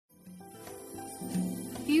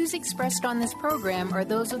views expressed on this program are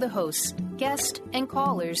those of the hosts, guests, and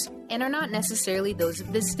callers, and are not necessarily those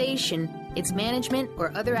of this station, its management,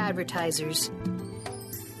 or other advertisers.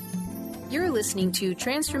 You're listening to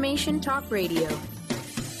Transformation Talk Radio.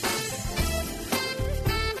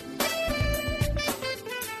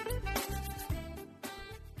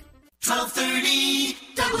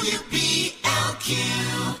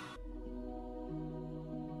 WPLQ.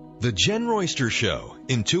 The Jenn Royster Show,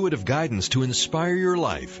 intuitive guidance to inspire your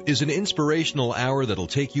life, is an inspirational hour that'll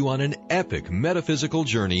take you on an epic metaphysical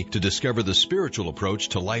journey to discover the spiritual approach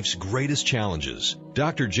to life's greatest challenges.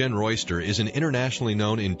 Dr. Jenn Royster is an internationally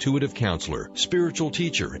known intuitive counselor, spiritual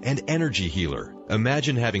teacher, and energy healer.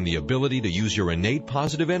 Imagine having the ability to use your innate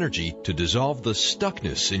positive energy to dissolve the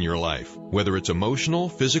stuckness in your life, whether it's emotional,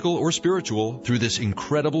 physical, or spiritual, through this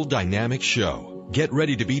incredible dynamic show. Get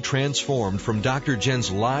ready to be transformed from Dr.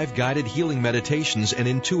 Jenn's live guided healing meditations and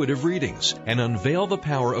intuitive readings, and unveil the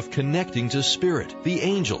power of connecting to spirit, the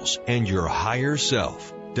angels, and your higher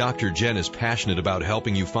self. Dr. Jenn is passionate about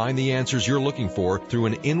helping you find the answers you're looking for through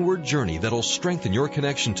an inward journey that'll strengthen your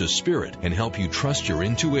connection to spirit and help you trust your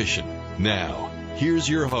intuition. Now, here's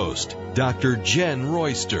your host, Dr. Jenn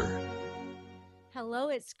Royster. Hello,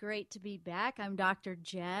 it's great to be back. I'm Dr.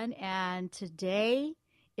 Jenn, and today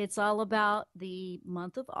it's all about the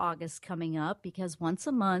month of August coming up, because once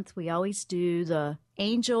a month we always do the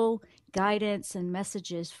angel guidance and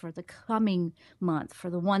messages for the coming month, for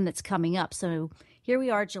the one that's coming up. So here we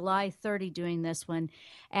are, July 30, doing this one.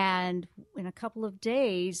 And in a couple of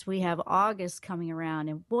days, we have August coming around.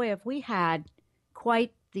 And boy, have we had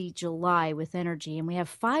quite the July with energy. And we have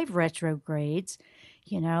 5 retrogrades,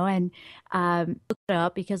 and look it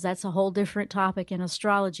up because that's a whole different topic in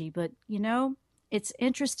astrology. But, it's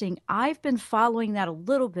interesting. I've been following that a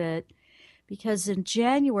little bit because in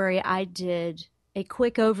January I did a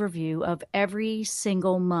quick overview of every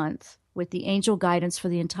single month with the angel guidance for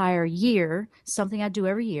the entire year, something I do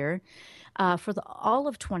every year, for all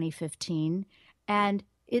of 2015. And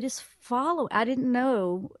it is I didn't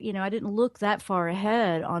know, I didn't look that far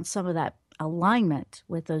ahead on some of that alignment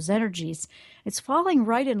with those energies. It's falling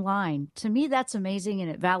right in line. To me, that's amazing,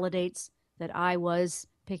 and it validates that I was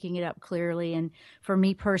picking it up clearly, and for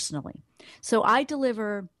me personally. So I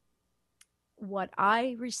deliver what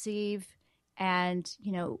I receive, and,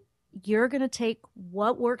 you're going to take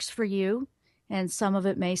what works for you, and some of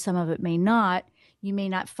it may not. You may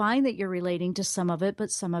not find that you're relating to some of it, but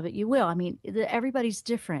some of it you will. I mean, everybody's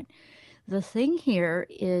different. The thing here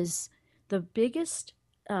is the biggest,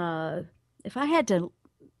 if I had to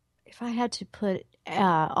put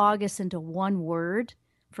August into one word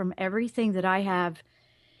from everything that I have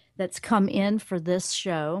that's come in for this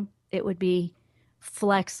show, it would be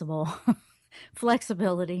flexible,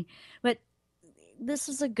 flexibility. But this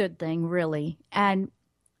is a good thing, really. And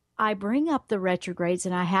I bring up the retrogrades,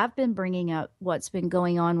 and I have been bringing up what's been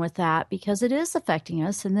going on with that because it is affecting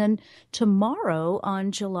us. And then tomorrow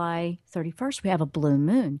on July 31st, we have a blue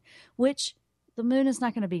moon, which the moon is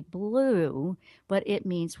not going to be blue, but it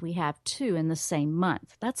means we have 2 in the same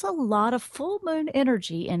month. That's a lot of full moon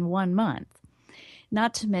energy in one month,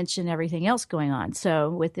 not to mention everything else going on.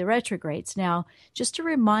 So with the retrogrades. Now, just to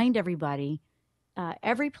remind everybody,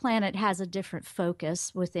 every planet has a different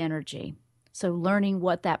focus with energy. So learning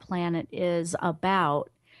what that planet is about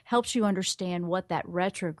helps you understand what that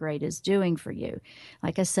retrograde is doing for you.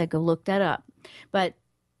 Like I said, go look that up. But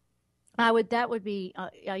that would be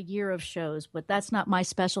a year of shows, but that's not my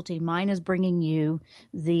specialty. Mine is bringing you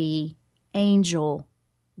the angel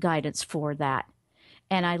guidance for that.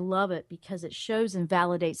 And I love it because it shows and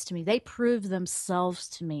validates to me. They prove themselves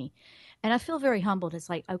to me. And I feel very humbled. It's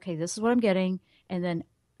like, okay, this is what I'm getting. And then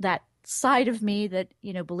that side of me that,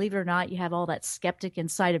 believe it or not, you have all that skeptic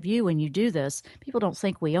inside of you when you do this. People don't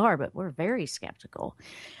think we are, but we're very skeptical.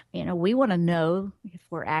 We want to know if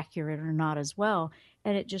we're accurate or not as well.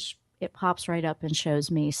 And it pops right up and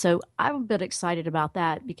shows me. So I'm a bit excited about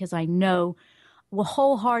that because I know,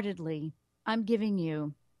 wholeheartedly, I'm giving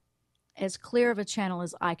you as clear of a channel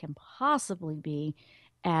as I can possibly be.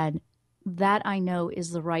 And that I know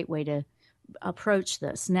is the right way to approach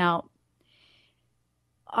this. Now,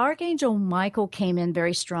 Archangel Michael came in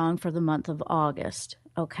very strong for the month of August.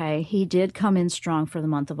 Okay. He did come in strong for the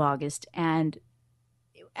month of August. And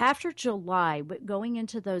after July, but going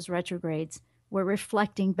into those retrogrades, we're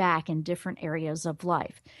reflecting back in different areas of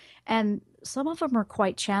life. And some of them are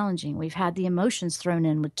quite challenging. We've had the emotions thrown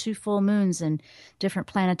in with 2 full moons and different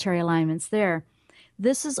planetary alignments there.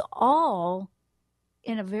 This is all,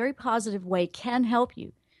 in a very positive way, can help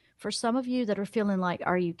you. For some of you that are feeling like,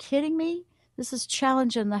 are you kidding me? This is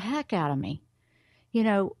challenging the heck out of me.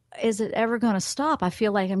 is it ever going to stop? I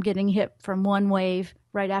feel like I'm getting hit from one wave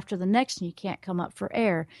right after the next and you can't come up for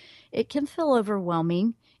air. It can feel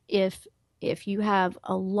overwhelming if you have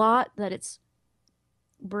a lot that it's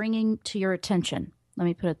bringing to your attention. Let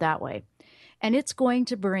me put it that way. And it's going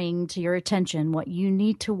to bring to your attention what you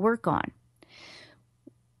need to work on.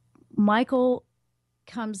 Michael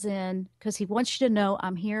comes in because he wants you to know,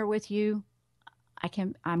 I'm here with you.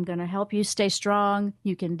 I'm going to help you stay strong.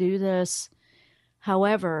 You can do this.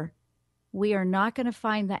 However, we are not going to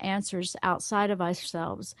find the answers outside of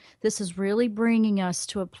ourselves. This is really bringing us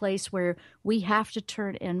to a place where we have to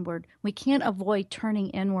turn inward. We can't avoid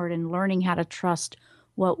turning inward and learning how to trust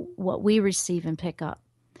what we receive and pick up.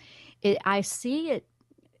 I see it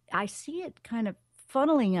kind of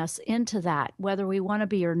funneling us into that, whether we want to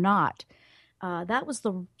be or not. That was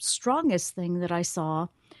the strongest thing that I saw,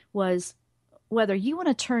 was whether you want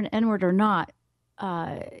to turn inward or not,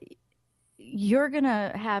 you're going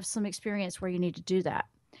to have some experience where you need to do that.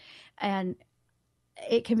 And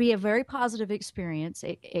it can be a very positive experience.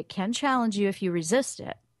 It can challenge you if you resist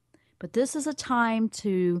it. But this is a time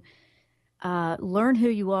to learn who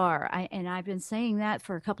you are. And I've been saying that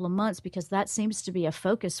for a couple of months because that seems to be a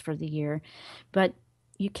focus for the year. But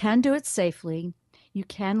you can do it safely. You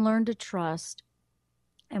can learn to trust.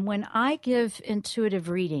 And when I give intuitive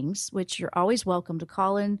readings, which you're always welcome to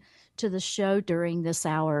call in to the show during this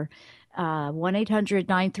hour,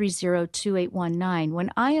 1-800-930-2819. When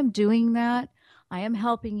I am doing that, I am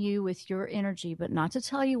helping you with your energy, but not to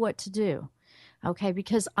tell you what to do. Okay,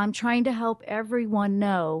 because I'm trying to help everyone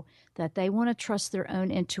know that they want to trust their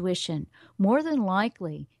own intuition. More than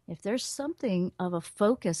likely, if there's something of a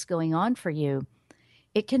focus going on for you,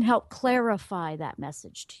 it can help clarify that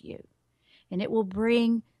message to you. And it will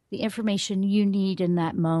bring the information you need in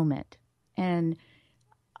that moment. And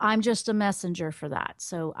I'm just a messenger for that.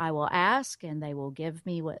 So I will ask and they will give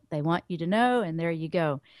me what they want you to know. And there you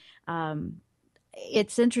go.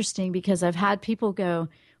 It's interesting because I've had people go,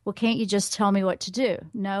 well, can't you just tell me what to do?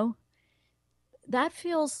 No, that's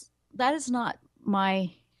not my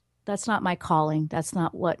calling. That's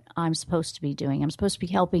not what I'm supposed to be doing. I'm supposed to be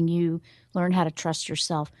helping you learn how to trust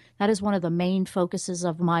yourself. That is one of the main focuses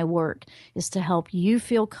of my work, is to help you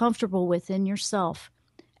feel comfortable within yourself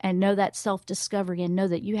and know that self-discovery and know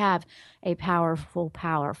that you have a powerful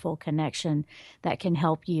connection that can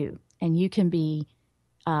help you. And you can be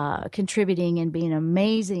contributing and be an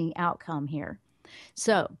amazing outcome here.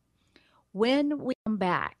 So when we come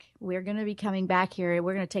back, we're going to be coming back here.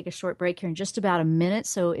 We're going to take a short break here in just about a minute.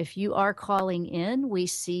 So if you are calling in, we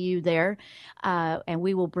see you there, and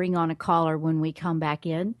we will bring on a caller when we come back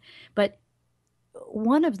in. But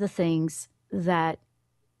one of the things that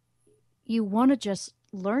you want to just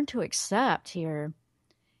learn to accept here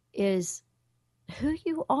is who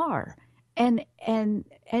you are, and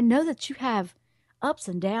know that you have ups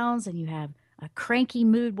and downs, and you have a cranky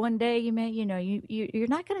mood one day. You're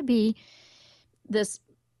not going to be this,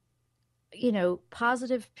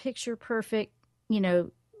 positive, picture perfect,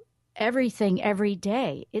 everything every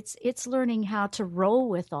day. It's learning how to roll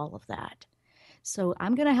with all of that. So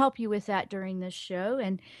I'm going to help you with that during this show.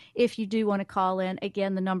 And if you do want to call in,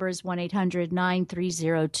 again, the number is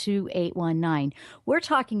 1-800-930-2819. We're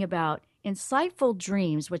talking about insightful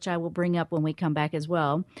dreams, which I will bring up when we come back as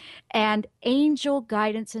well, and angel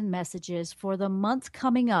guidance and messages for the month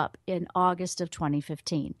coming up in August of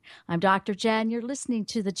 2015. I'm Dr. Jenn. You're listening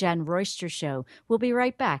to The Jenn Royster Show. We'll be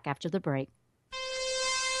right back after the break.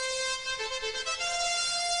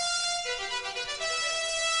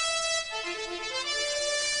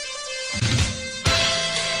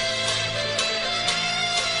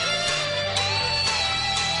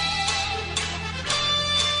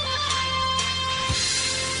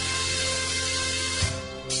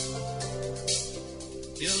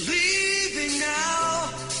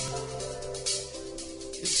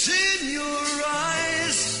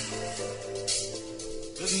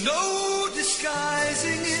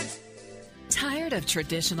 Tired of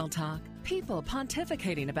traditional talk? People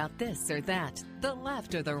pontificating about this or that, the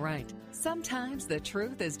left or the right. Sometimes the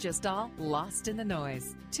truth is just all lost in the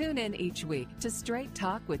noise. Tune in each week to Straight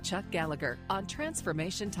Talk with Chuck Gallagher on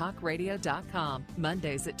TransformationTalkRadio.com,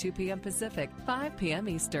 Mondays at 2 p.m. Pacific, 5 p.m.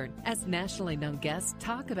 Eastern, as nationally known guests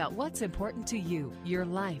talk about what's important to you, your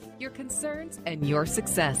life, your concerns, and your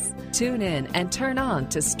success. Tune in and turn on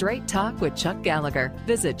to Straight Talk with Chuck Gallagher.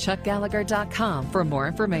 Visit ChuckGallagher.com for more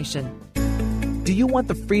information. Do you want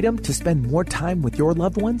the freedom to spend more time with your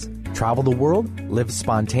loved ones? Travel the world? Live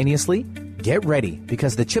spontaneously? Get ready,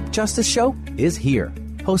 because the Chip Justice Show is here.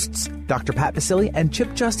 Hosts Dr. Pat Basile and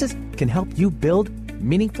Chip Justice can help you build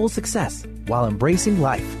meaningful success while embracing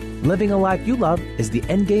life. Living a life you love is the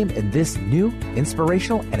end game in this new,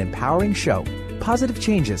 inspirational, and empowering show. Positive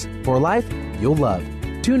changes for a life you'll love.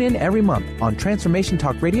 Tune in every month on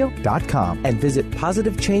TransformationTalkRadio.com and visit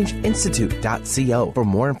PositiveChangeInstitute.co for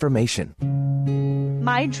more information.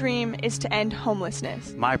 My dream is to end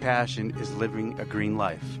homelessness. My passion is living a green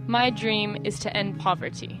life. My dream is to end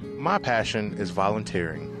poverty. My passion is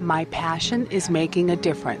volunteering. My passion is making a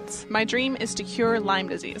difference. My dream is to cure Lyme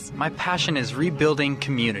disease. My passion is rebuilding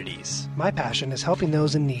communities. My passion is helping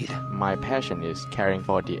those in need. My passion is caring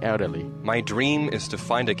for the elderly. My dream is to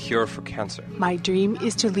find a cure for cancer. My dream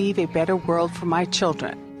is to leave a better world for my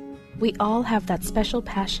children. We all have that special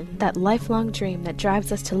passion, that lifelong dream that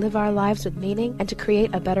drives us to live our lives with meaning and to create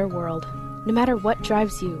a better world. No matter what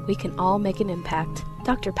drives you, we can all make an impact.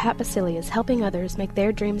 Dr. Pat Basili is helping others make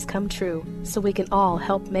their dreams come true, so we can all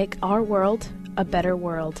help make our world a better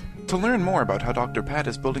world. To learn more about how Dr. Pat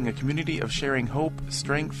is building a community of sharing hope,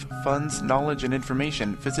 strength, funds, knowledge, and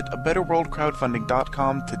information, visit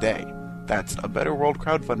abetterworldcrowdfunding.com today. That's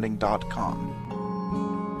abetterworldcrowdfunding.com.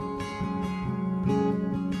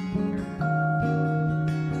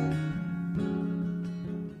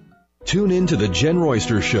 Tune in to the Jenn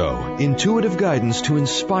Royster Show, intuitive guidance to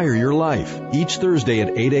inspire your life, each Thursday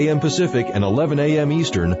at 8 a.m. Pacific and 11 a.m.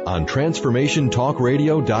 Eastern on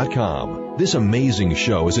TransformationTalkRadio.com. This amazing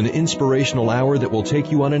show is an inspirational hour that will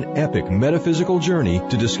take you on an epic metaphysical journey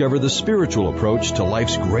to discover the spiritual approach to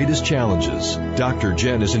life's greatest challenges. Dr.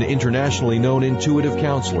 Jenn is an internationally known intuitive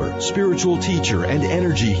counselor, spiritual teacher, and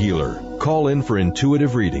energy healer. Call in for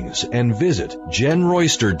intuitive readings and visit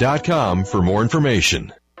JennRoyster.com for more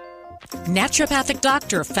information. Naturopathic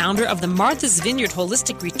doctor, founder of the Martha's Vineyard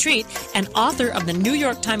Holistic Retreat, and author of the New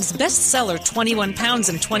York Times bestseller 21 Pounds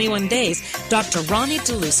in 21 Days, Dr. Ronnie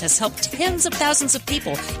DeLuce has helped tens of thousands of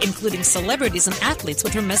people, including celebrities and athletes,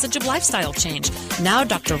 with her message of lifestyle change. Now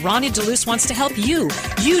Dr. Ronnie DeLuce wants to help you.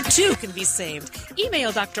 You too can be saved.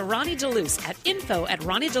 Email Dr. Ronnie DeLuce at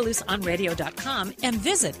info@RonnieDeLuceOnRadio.com and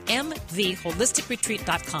visit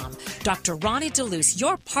mvholisticretreat.com. Dr. Ronnie DeLuce,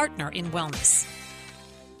 your partner in wellness.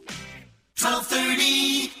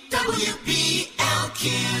 1230 WPLQ.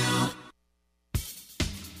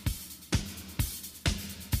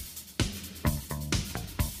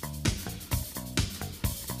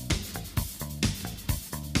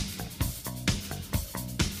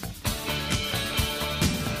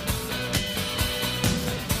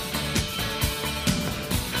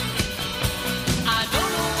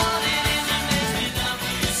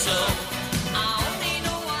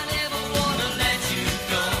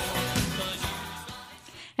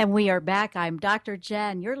 And we are back. I'm Dr.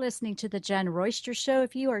 Jenn. You're listening to the Jenn Royster Show.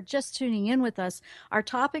 If you are just tuning in with us, our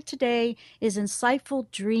topic today is insightful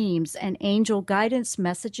dreams and angel guidance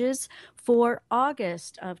messages for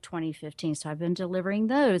August of 2015. So I've been delivering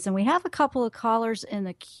those. And we have a couple of callers in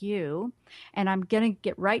the queue. And I'm going to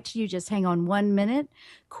get right to you. Just hang on 1 minute.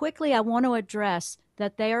 Quickly, I want to address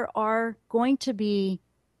that there are going to be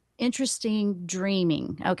interesting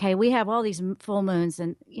dreaming. Okay, we have all these full moons,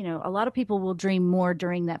 and a lot of people will dream more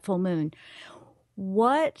during that full moon.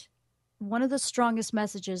 One of the strongest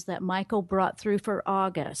messages that Michael brought through for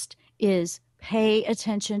August is pay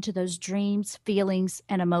attention to those dreams, feelings,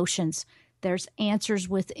 and emotions. There's answers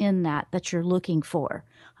within that you're looking for.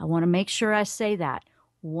 I want to make sure I say that.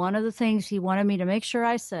 One of the things he wanted me to make sure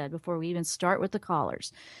I said before we even start with the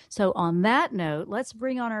callers. So on that note, let's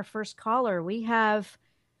bring on our first caller. We have,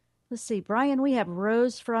 let's see, Brian, we have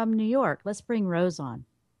Rose from New York. Let's bring Rose on.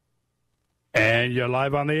 And you're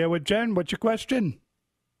live on the air with Jenn. What's your question?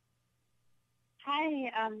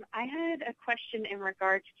 Hi, I had a question in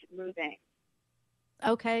regards to moving.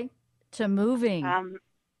 Okay, to moving.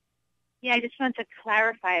 Yeah, I just want to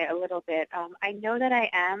clarify a little bit. I know that I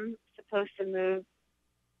am supposed to move,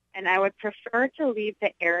 and I would prefer to leave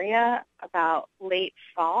the area about late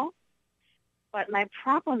fall. But my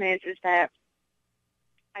problem is that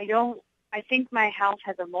I think my house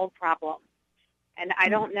has a mold problem, and I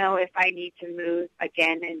don't know if I need to move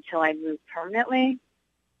again until I move permanently,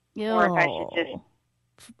 or if I should just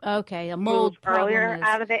a mold move earlier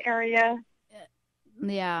out of the area.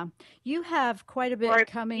 Yeah. You have quite a bit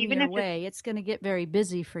coming your way. It's going to get very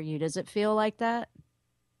busy for you. Does it feel like that?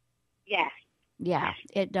 Yes. Yeah,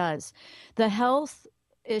 it does. The health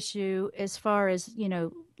issue, as far as,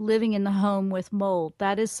 living in the home with mold,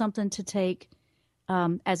 that is something to take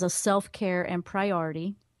as a self-care and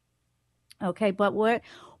priority. Okay, but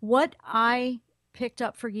what I picked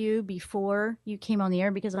up for you before you came on the air,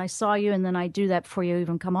 because I saw you and then I do that before you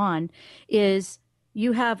even come on, is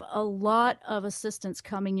you have a lot of assistance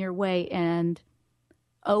coming your way, and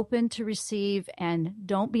open to receive, and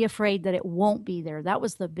don't be afraid that it won't be there. That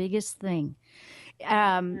was the biggest thing.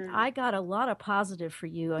 I got a lot of positive for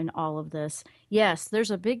you in all of this. Yes,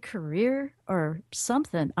 there's a big career or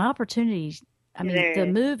something, opportunities. I mean, the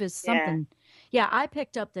move is something. Yeah, I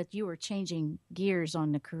picked up that you were changing gears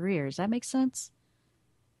on the career. Does that make sense?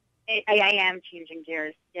 I am changing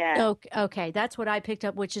gears. Yeah. Okay, that's what I picked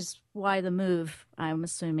up, which is why the move, I'm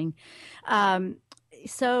assuming.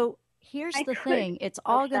 So here's the thing: it's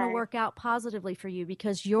all going to work out positively for you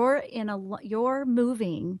because you're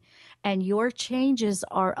moving, and your changes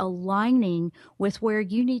are aligning with where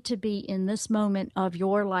you need to be in this moment of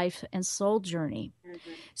your life and soul journey.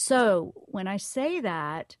 Mm-hmm. So when I say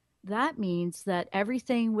that, that means that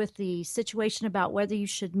everything with the situation about whether you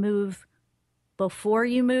should move before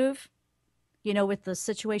you move, with the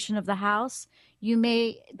situation of the house,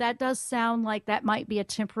 that does sound like that might be a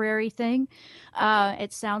temporary thing.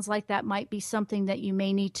 It sounds like that might be something that you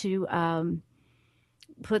may need to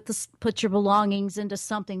put your belongings into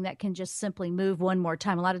something that can just simply move one more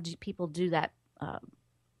time. A lot of people do that,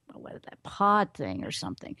 that pod thing or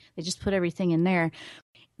something. They just put everything in there.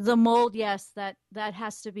 The mold, yes, that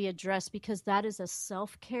has to be addressed because that is a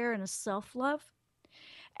self-care and a self-love.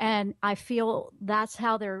 And I feel that's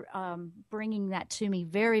how they're bringing that to me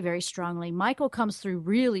very, very strongly. Michael comes through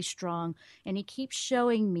really strong, and he keeps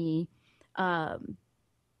showing me kind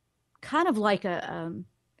of like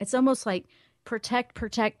it's almost like protect,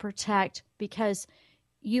 because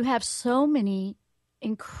you have so many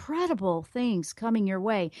incredible things coming your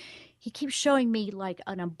way. He keeps showing me like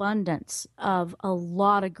an abundance of a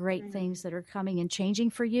lot of great things that are coming and changing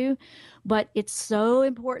for you. But it's so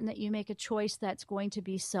important that you make a choice that's going to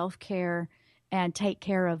be self-care and take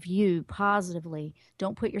care of you positively.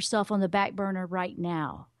 Don't put yourself on the back burner right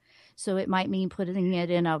now. So it might mean putting it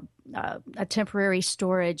in a temporary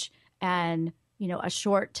storage and a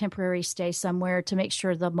short temporary stay somewhere to make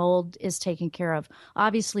sure the mold is taken care of.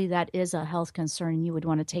 Obviously, that is a health concern, and you would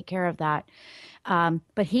want to take care of that.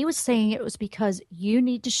 But he was saying it was because you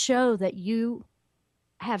need to show that you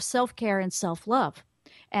have self-care and self-love.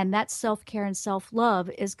 And that self-care and self-love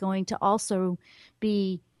is going to also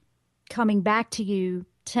be coming back to you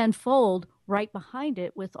tenfold right behind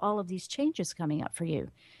it with all of these changes coming up for you.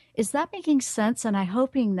 Is that making sense? And I'm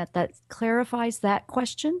hoping that clarifies that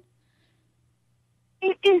question.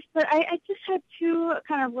 It is, but I just had two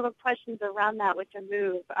kind of little questions around that with the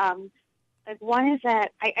move. Like one is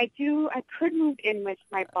that I could move in with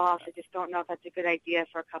my boss. I just don't know if that's a good idea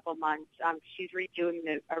for a couple months. She's redoing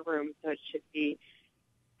a room, so it should be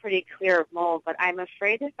pretty clear of mold. But I'm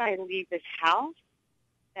afraid if I leave this house,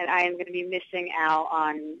 that I am going to be missing out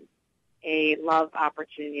on a love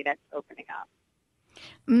opportunity that's opening up.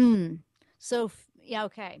 So, yeah,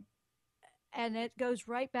 okay. And it goes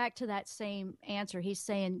right back to that same answer. He's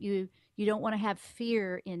saying you don't want to have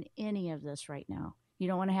fear in any of this right now. You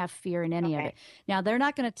don't want to have fear in any of it. Now, they're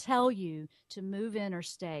not going to tell you to move in or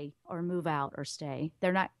stay or move out or stay.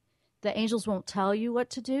 They're not. The angels won't tell you what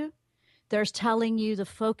to do. They're telling you the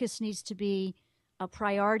focus needs to be, a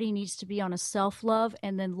priority needs to be on a self-love,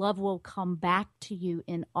 and then love will come back to you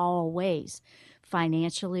in all ways.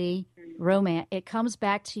 Financially, romance. It comes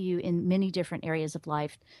back to you in many different areas of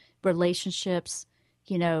life. Relationships,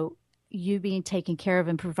 you being taken care of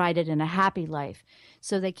and provided in a happy life.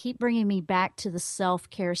 So they keep bringing me back to the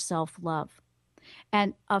self-care, self-love.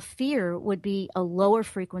 And a fear would be a lower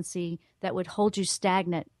frequency that would hold you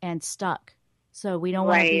stagnant and stuck. So we don't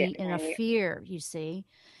want to be in a fear, you see.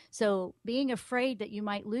 So being afraid that you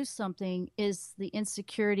might lose something is the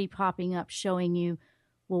insecurity popping up, showing you,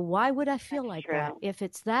 well, why would I feel like that? If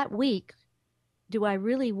it's that weak, do I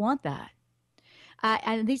really want that?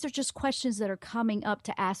 And these are just questions that are coming up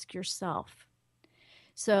to ask yourself.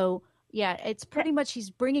 So, yeah, it's pretty much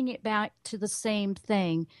he's bringing it back to the same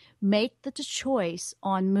thing. Make the choice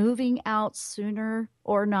on moving out sooner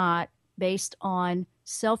or not based on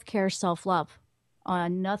self-care, self-love,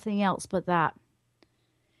 on nothing else but that.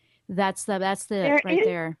 That's it right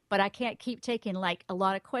there. But I can't keep taking like a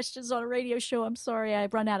lot of questions on a radio show. I'm sorry,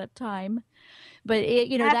 I've run out of time. But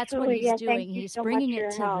that's what he's doing. He's bringing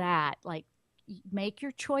it to that, like. Make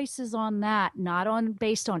your choices on that, not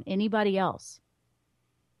based on anybody else.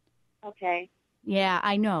 Okay. Yeah,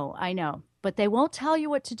 I know. But they won't tell you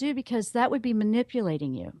what to do because that would be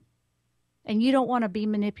manipulating you. And you don't want to be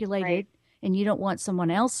manipulated, and you don't want someone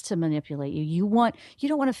else to manipulate you. You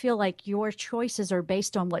don't want to feel like your choices are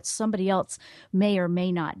based on what somebody else may or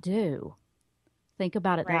may not do. Think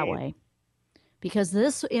about it that way. Because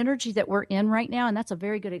this energy that we're in right now, and that's a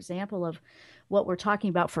very good example of what we're talking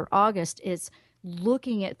about for August, is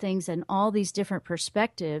looking at things in all these different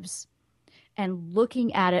perspectives and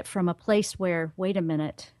looking at it from a place where, wait a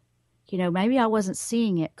minute, maybe I wasn't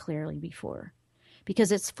seeing it clearly before,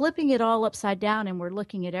 because it's flipping it all upside down and we're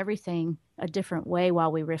looking at everything a different way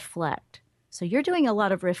while we reflect. So you're doing a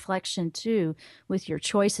lot of reflection too with your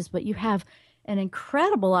choices, but you have an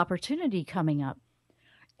incredible opportunity coming up.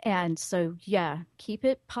 And so, yeah, keep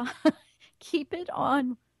it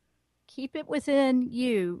within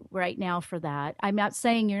you right now for that. I'm not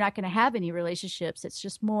saying you're not going to have any relationships. It's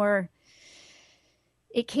just more,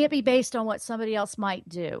 it can't be based on what somebody else might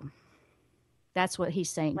do. That's what he's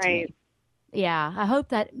saying to me. Yeah, I hope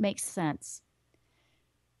that makes sense.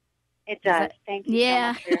 It does. Thank you so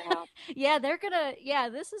much for your help.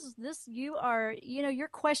 Your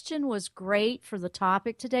question was great for the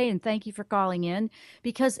topic today, and thank you for calling in,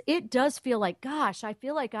 because it does feel like, gosh, I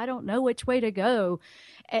feel like I don't know which way to go.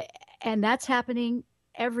 And that's happening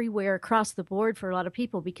everywhere across the board for a lot of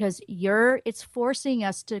people, because it's forcing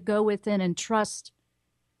us to go within and trust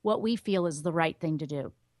what we feel is the right thing to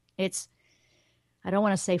do. I don't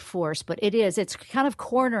want to say force, but it is. It's kind of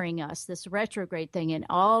cornering us, this retrograde thing, and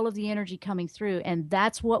all of the energy coming through. And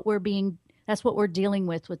that's what we're dealing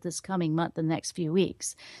with this coming month, the next few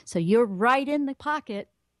weeks. So you're right in the pocket.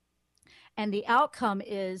 And the outcome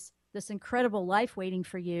is this incredible life waiting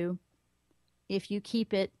for you if you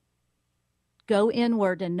keep it, go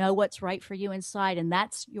inward and know what's right for you inside. And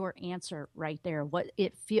that's your answer right there. What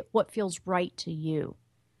feels right to you.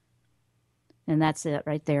 And that's it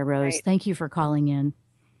right there, Rose. Right. Thank you for calling in.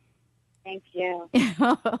 Thank you.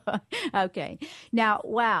 Okay. Now,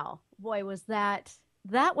 wow, boy,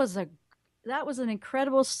 that was an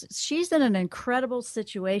incredible, she's in an incredible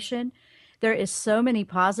situation. There is so many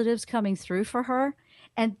positives coming through for her.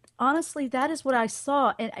 And honestly, that is what I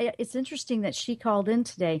saw. And it's interesting that she called in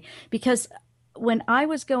today, because when I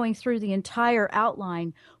was going through the entire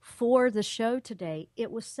outline for the show today,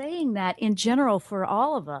 it was saying that in general for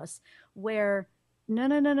all of us, where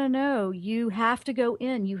no, you have to go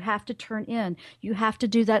in, you have to turn in, you have to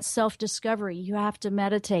do that self-discovery, you have to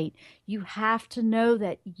meditate, you have to know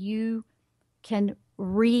that you can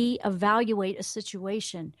reevaluate a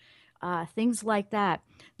situation, things like that,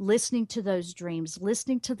 listening to those dreams,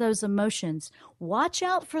 listening to those emotions. Watch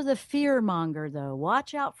out for the fear monger, though.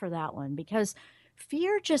 Watch out for that one, because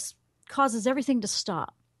fear just causes everything to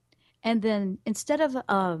stop. And then instead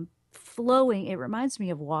of flowing, it reminds me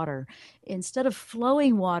of water. Instead of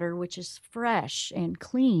flowing water, which is fresh and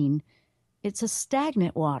clean, it's a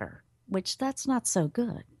stagnant water, which that's not so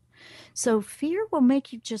good. So fear will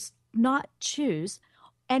make you just not choose.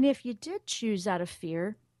 And if you did choose out of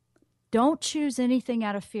fear, don't choose anything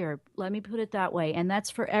out of fear. Let me put it that way. And that's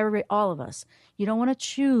for all of us. You don't want to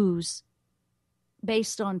choose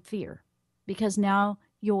based on fear, because now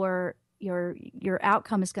your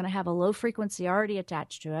outcome is going to have a low frequency already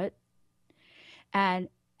attached to it. And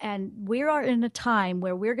we are in a time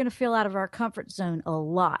where we're going to feel out of our comfort zone a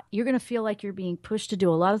lot. You're going to feel like you're being pushed to do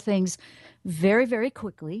a lot of things very, very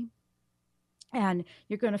quickly. And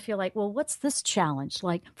you're going to feel like, well, what's this challenge?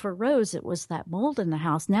 Like for Rose, it was that mold in the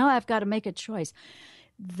house. Now I've got to make a choice.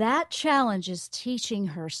 That challenge is teaching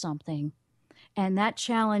her something. And that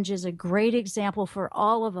challenge is a great example for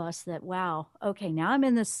all of us that, wow, okay, now I'm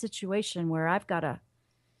in this situation where I got to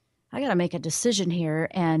make a decision here,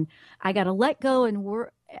 and I got to let go and worry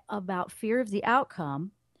about fear of the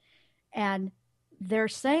outcome. And they're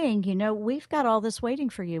saying, we've got all this waiting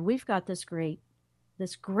for you. We've got this great,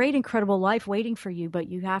 incredible life waiting for you, but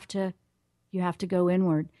you have to go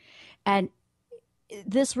inward. And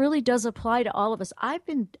this really does apply to all of us. I've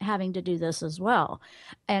been having to do this as well.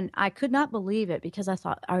 And I could not believe it, because I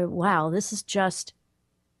thought, oh, wow, this is just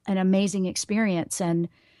an amazing experience. And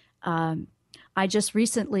I just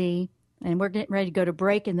recently, and we're getting ready to go to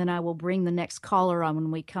break, and then I will bring the next caller on when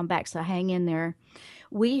we come back. So hang in there.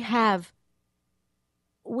 We have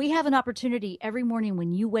an opportunity every morning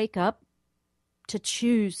when you wake up to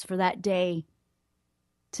choose for that day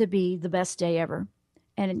to be the best day ever.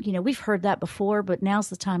 And, we've heard that before, but now's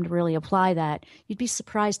the time to really apply that. You'd be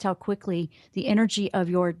surprised how quickly the energy of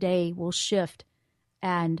your day will shift.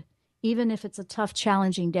 And even if it's a tough,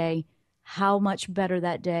 challenging day, how much better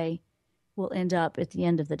that day will end up at the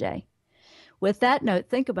end of the day. With that note,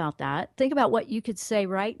 think about that. Think about what you could say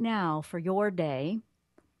right now for your day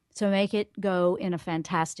to make it go in a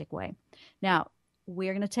fantastic way. Now,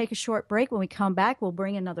 we're going to take a short break. When we come back, we'll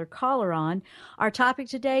bring another caller on. Our topic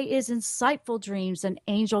today is insightful dreams and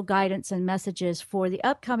angel guidance and messages for the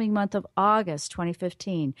upcoming month of August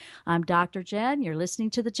 2015. I'm Dr. Jenn. You're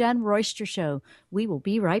listening to The Jenn Royster Show. We will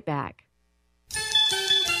be right back.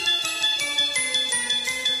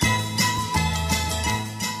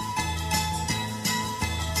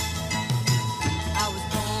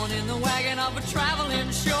 of a traveling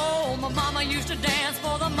show. My mama used to dance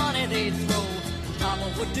for the money they'd throw.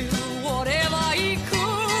 Papa would do whatever he could.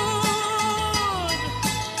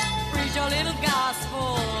 Preach a little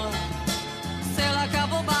gospel, sell a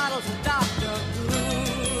couple bottles of Dr.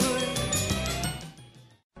 Good.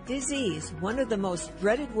 Disease, one of the most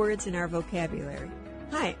dreaded words in our vocabulary.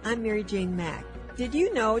 Hi, I'm Mary Jane Mack. Did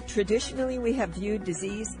you know traditionally we have viewed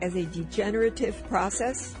disease as a degenerative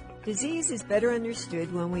process? Disease is better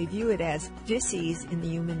understood when we view it as dis-ease in the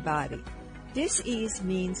human body. Dis-ease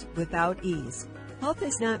means without ease. Health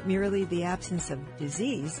is not merely the absence of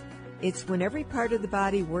disease, it's when every part of the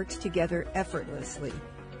body works together effortlessly,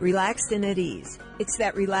 relaxed and at ease. It's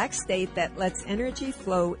that relaxed state that lets energy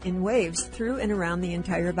flow in waves through and around the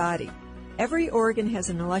entire body. Every organ has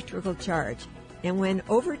an electrical charge, and when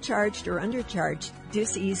overcharged or undercharged,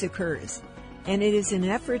 dis-ease occurs. And it is an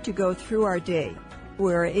effort to go through our day.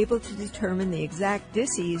 We are able to determine the exact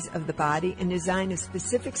dis-ease of the body and design a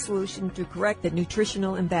specific solution to correct the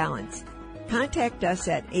nutritional imbalance. Contact us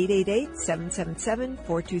at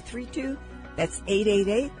 888-777-4232. That's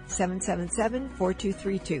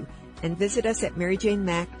 888-777-4232. And visit us at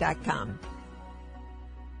maryjanemack.com.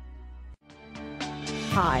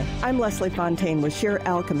 Hi, I'm Leslie Fontaine with Sheer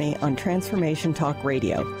Alchemy on Transformation Talk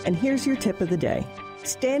Radio. And here's your tip of the day.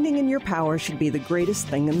 Standing in your power should be the greatest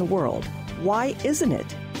thing in the world. Why isn't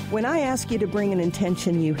it? When I ask you to bring an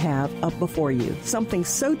intention you have up before you, something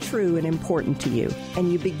so true and important to you,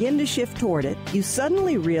 and you begin to shift toward it, you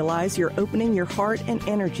suddenly realize you're opening your heart and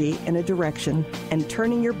energy in a direction and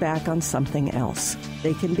turning your back on something else.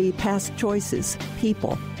 They can be past choices,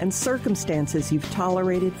 people, and circumstances you've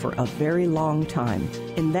tolerated for a very long time.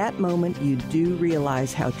 In that moment, you do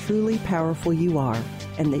realize how truly powerful you are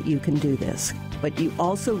and that you can do this. But you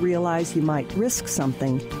also realize you might risk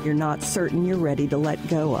something you're not certain you're ready to let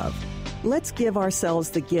go of. Let's give ourselves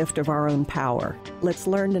the gift of our own power. Let's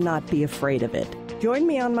learn to not be afraid of it. Join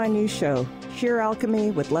me on my new show, Sheer Alchemy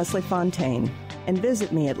with Leslie Fontaine, and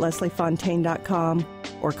visit me at lesliefontaine.com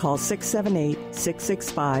or call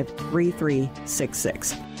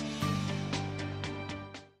 678-665-3366.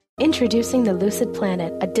 Introducing the Lucid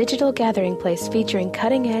Planet, a digital gathering place featuring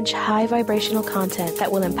cutting-edge, high-vibrational content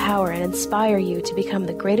that will empower and inspire you to become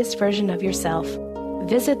the greatest version of yourself.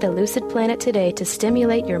 Visit the Lucid Planet today to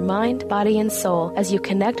stimulate your mind, body, and soul as you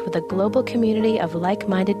connect with a global community of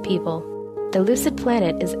like-minded people. The Lucid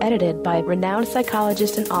Planet is edited by renowned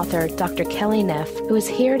psychologist and author Dr. Kelly Neff, who is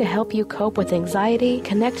here to help you cope with anxiety,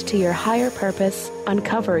 connect to your higher purpose,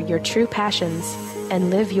 uncover your true passions,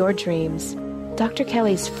 and live your dreams. Dr.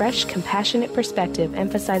 Kelly's fresh, compassionate perspective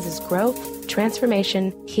emphasizes growth,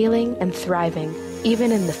 transformation, healing, and thriving. Even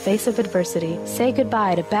in the face of adversity, say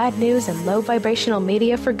goodbye to bad news and low vibrational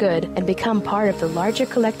media for good and become part of the larger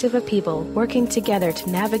collective of people working together to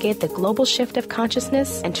navigate the global shift of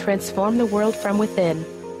consciousness and transform the world from within.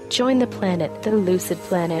 Join the planet, the Lucid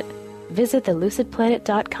Planet. Visit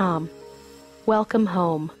thelucidplanet.com. Welcome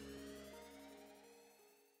home.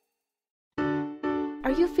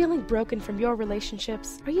 Are you feeling broken from your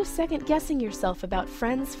relationships? Are you second-guessing yourself about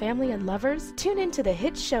friends, family, and lovers? Tune into the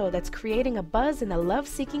hit show that's creating a buzz in the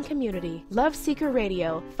love-seeking community. Love Seeker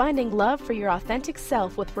Radio, finding love for your authentic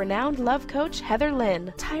self with renowned love coach Heather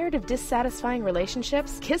Lynn. Tired of dissatisfying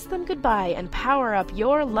relationships? Kiss them goodbye and power up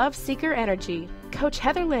your love seeker energy. Coach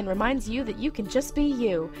Heather Lynn reminds you that you can just be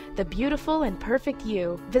you, the beautiful and perfect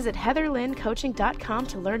you. Visit heatherlynncoaching.com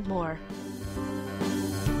to learn more.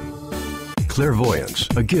 Clairvoyance,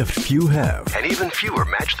 a gift few have, and even fewer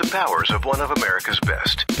match the powers of one of America's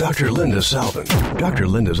best. Dr. Linda Salvin. Dr.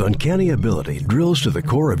 Linda's uncanny ability drills to the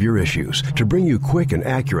core of your issues to bring you quick and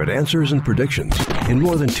accurate answers and predictions. In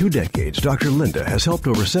more than 2 decades, Dr. Linda has helped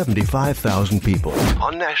over 75,000 people.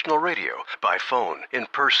 On national radio, by phone, in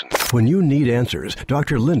person. When you need answers,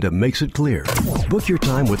 Dr. Linda makes it clear. Book your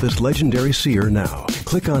time with this legendary seer now.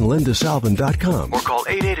 Click on lindasalvin.com or call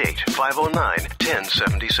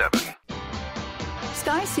 888-509-1077.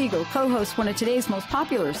 Sky Siegel co-hosts one of today's most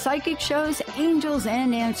popular psychic shows, Angels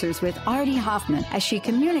and Answers, with Artie Hoffman, as she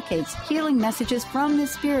communicates healing messages from the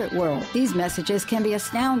spirit world. These messages can be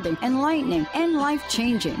astounding, enlightening, and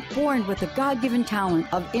life-changing. Born with the God-given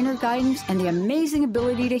talent of inner guidance and the amazing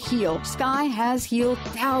ability to heal, Sky has healed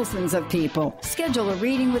thousands of people. Schedule a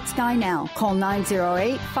reading with Sky now. Call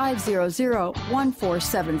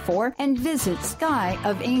 908-500-1474 and visit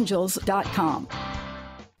skyofangels.com.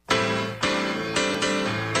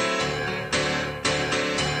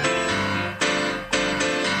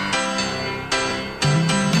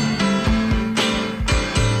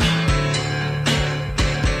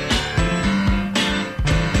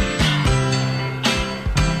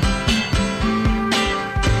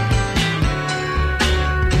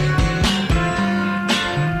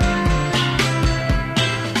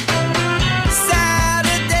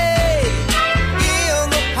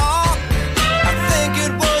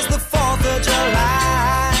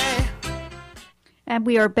 And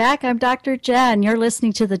we are back. I'm Dr. Jenn. You're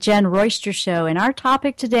listening to the Jenn Royster Show. And our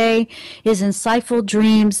topic today is insightful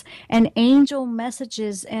dreams and angel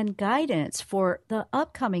messages and guidance for the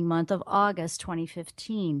upcoming month of August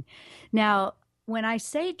 2015. Now, when I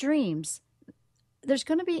say dreams, there's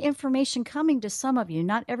going to be information coming to some of you.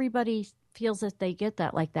 Not everybody feels that they get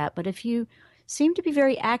that like that. But if you seem to be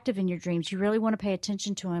very active in your dreams, you really want to pay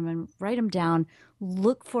attention to them and write them down.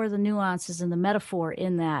 Look for the nuances and the metaphor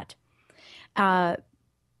in that.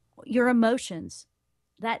 Your emotions,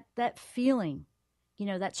 that feeling,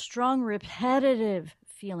 that strong, repetitive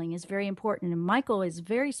feeling is very important. And Michael is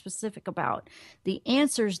very specific about the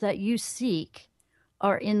answers that you seek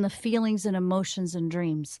are in the feelings and emotions and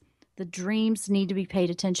dreams. The dreams need to be paid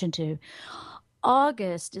attention to.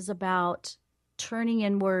 August is about turning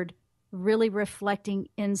inward, really reflecting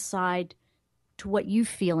inside to what you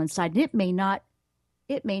feel inside. And it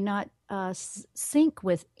may not sync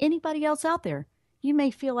with anybody else out there. You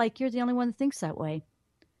may feel like you're the only one that thinks that way.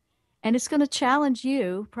 And it's going to challenge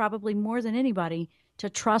you, probably more than anybody, to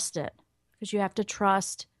trust it, because you have to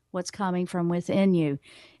trust what's coming from within you.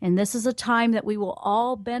 And this is a time that we will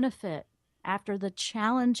all benefit after the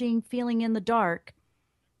challenging feeling in the dark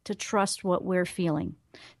to trust what we're feeling.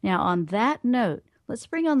 Now, on that note, let's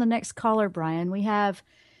bring on the next caller, Brian. We have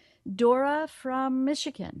Dora from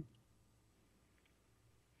Michigan.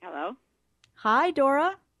 Hello. Hi,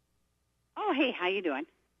 Dora. Oh, hey, how you doing?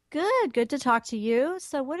 Good to talk to you.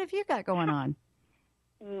 So what have you got going on?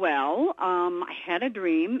 Well, I had a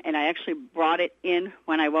dream, and I actually brought it in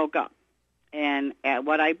when I woke up. And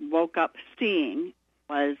what I woke up seeing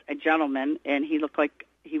was a gentleman, and he looked like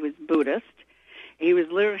he was Buddhist. He was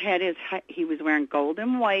he was wearing gold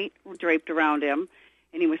and white draped around him,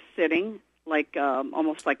 and he was sitting like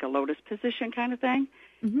almost like a lotus position kind of thing.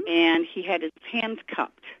 Mm-hmm. And he had his hands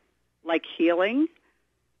cupped, like healing.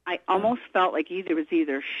 I almost felt like he was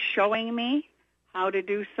either showing me how to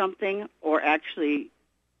do something or actually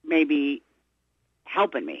maybe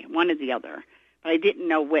helping me, one or the other. But I didn't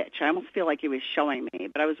know which. I almost feel like he was showing me.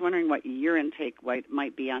 But I was wondering what your intake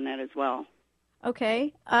might be on that as well.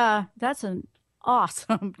 Okay. That's an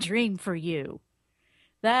awesome dream for you.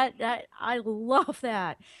 That I love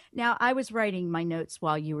that. Now, I was writing my notes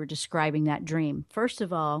while you were describing that dream. First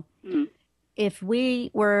of all, if we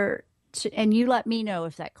were to, and you let me know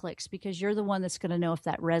if that clicks, because you're the one that's going to know if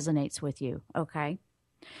that resonates with you, okay?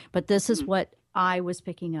 But this is what I was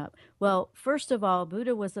picking up. Well, first of all,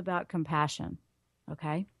 Buddha was about compassion,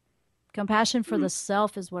 okay? Compassion for the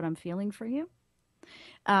self is what I'm feeling for you.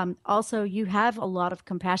 Also, you have a lot of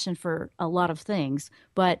compassion for a lot of things,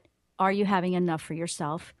 but are you having enough for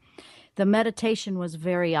yourself? The meditation was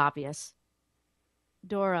very obvious.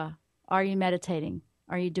 Dora, are you meditating?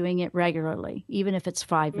 Are you doing it regularly, even if it's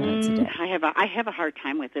 5 minutes a day? I have a hard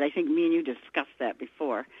time with it. I think me and you discussed that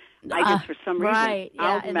before. I just, for some reason, right,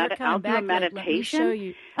 yeah, I'll do a meditation. Let me show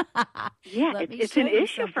you. Yeah, it's an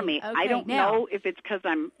issue for me. Okay, I don't know if it's because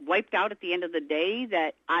I'm wiped out at the end of the day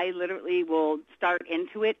that I literally will start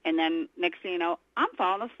into it, and then next thing you know, I'm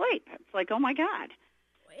falling asleep. It's like, oh, my God.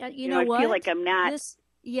 You know what? I feel like I'm not.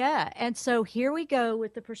 Yeah, and so here we go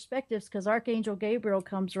with the perspectives, because Archangel Gabriel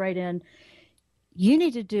comes right in. You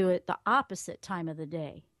need to do it the opposite time of the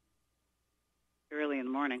day. Early in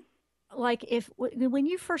the morning. Like when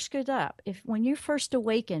you first get up, when you first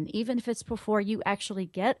awaken, even if it's before you actually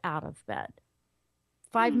get out of bed,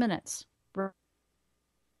 5 minutes.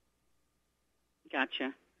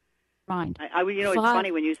 Gotcha. Mind. It's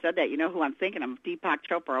funny when you said that. You know who I'm thinking of? Deepak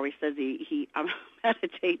Chopra always says he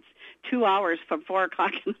meditates 2 hours from 4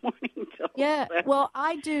 o'clock in the morning till. Yeah, well,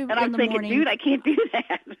 I do. And I'm thinking, dude, I can't do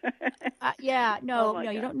that. No,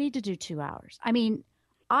 you don't need to do 2 hours. I mean,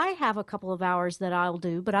 I have a couple of hours that I'll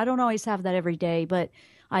do, but I don't always have that every day. But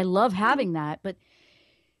I love having that. But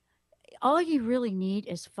all you really need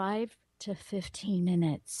is 5 to 15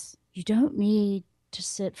 minutes. You don't need to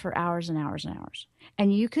sit for hours and hours and hours.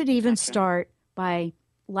 And you could even start by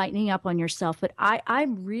lightening up on yourself. But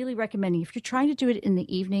I'm really recommending, if you're trying to do it in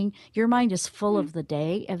the evening, your mind is full of the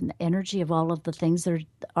day and the energy of all of the things that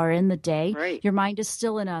are in the day. Right. Your mind is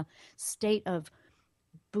still in a state of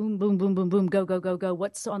boom, boom, boom, boom, boom, go, go, go, go.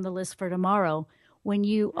 What's on the list for tomorrow? When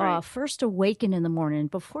you first awaken in the morning,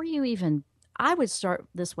 before you even, I would start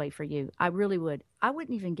this way for you. I really would. I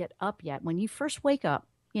wouldn't even get up yet. When you first wake up,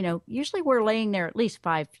 usually we're laying there at least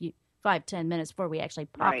 5-10 minutes before we actually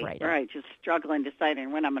pop right up. Right, just struggling,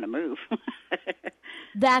 deciding when I'm going to move.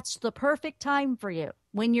 That's the perfect time for you.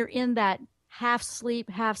 When you're in that half sleep,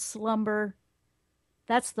 half slumber,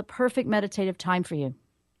 that's the perfect meditative time for you.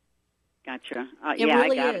 Gotcha. It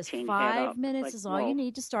really I gotta is. change 5 that up. minutes is all you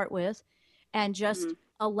need to start with, and just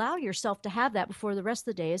allow yourself to have that before the rest of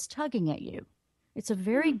the day is tugging at you. It's a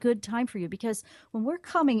very good time for you, because when we're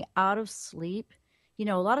coming out of sleep,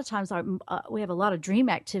 a lot of times we have a lot of dream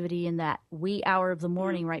activity in that wee hour of the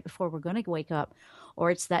morning right before we're going to wake up. Or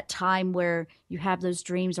it's that time where you have those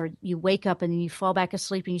dreams, or you wake up and then you fall back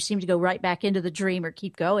asleep and you seem to go right back into the dream or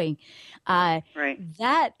keep going. Right.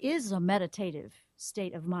 That is a meditative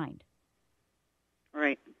state of mind.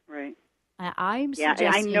 Right. I'm Yeah,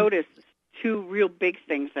 suggesting... I noticed two real big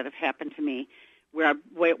things that have happened to me where I've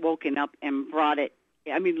woken up and brought it.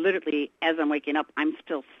 I mean, literally, as I'm waking up, I'm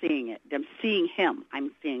still seeing it. I'm seeing him.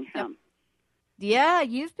 Yep. Yeah,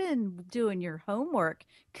 you've been doing your homework.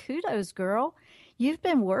 Kudos, girl. You've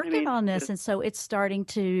been working on this, and so it's starting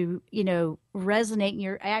to, resonate in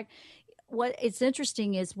your act. What it's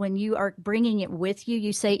interesting is when you are bringing it with you,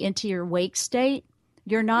 you say into your wake state,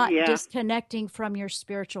 you're not disconnecting from your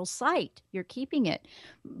spiritual sight. You're keeping it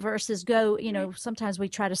versus sometimes we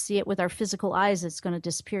try to see it with our physical eyes. It's going to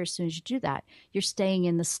disappear as soon as you do that. You're staying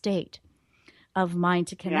in the state of mind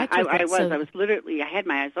to connect with it. I was literally, I had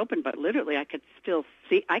my eyes open, but literally I could still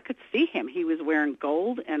see, him. He was wearing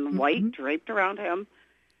gold and white draped around him.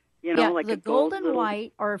 Like the gold and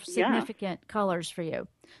white are significant colors for you.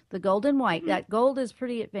 The gold and white, that gold is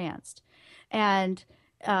pretty advanced. And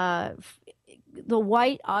the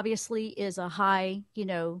white obviously is a high,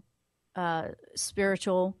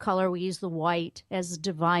 spiritual color. We use the white as a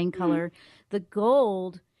divine color. The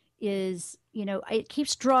gold is, it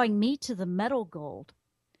keeps drawing me to the metal gold.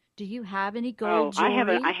 Do you have any gold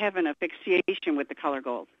jewelry? I have an asphyxiation with the color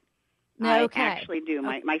gold. No, okay. I actually do.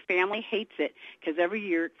 My family hates it because every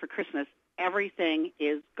year for Christmas, everything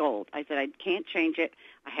is gold. I said, I can't change it.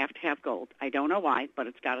 I have to have gold. I don't know why, but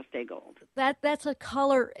it's got to stay gold. That's a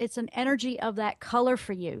color. It's an energy of that color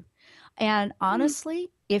for you. And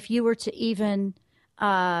honestly, if you were to even,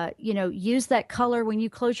 use that color when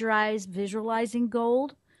you close your eyes, visualizing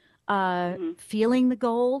gold, feeling the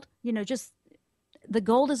gold, just the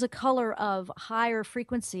gold is a color of higher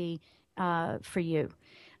frequency for you,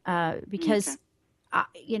 because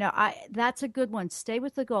that's a good one. Stay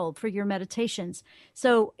with the gold for your meditations.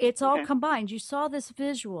 So it's all combined. You saw this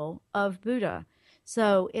visual of Buddha.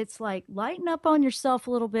 So it's like lighten up on yourself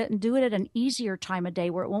a little bit and do it at an easier time of day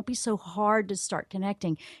where it won't be so hard to start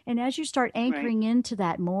connecting. And as you start anchoring into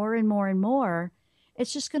that more and more and more,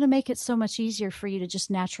 it's just going to make it so much easier for you to just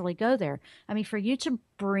naturally go there. I mean, for you to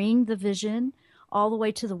bring the vision all the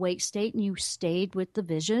way to the wake state and you stayed with the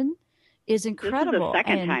vision is incredible. This is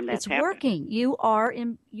the second time that's it's working. You are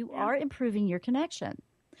improving your connection.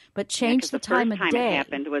 But change the time of day. The first time it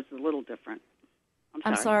happened was a little different.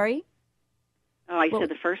 I'm sorry? Oh, I said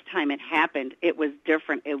the first time it happened, it was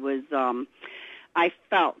different. It was, I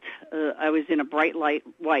felt I was in a bright light,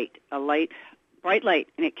 bright light,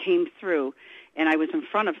 and it came through, and I was in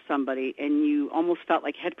front of somebody, and you almost felt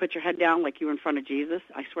like you had to put your head down like you were in front of Jesus.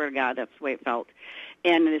 I swear to God, that's the way it felt.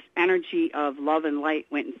 And this energy of love and light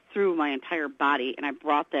went through my entire body, and I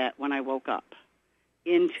brought that when I woke up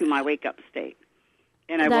into my wake-up state.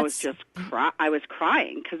 And I was just I was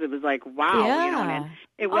crying because it was like, wow. Yeah. And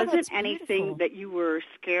it wasn't anything that you were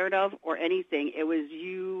scared of or anything. It was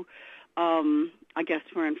you, I guess,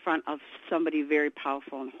 were in front of somebody very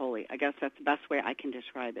powerful and holy. I guess that's the best way I can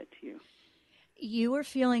describe it to you. You were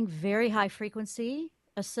feeling very high frequency,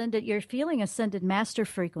 you're feeling ascended master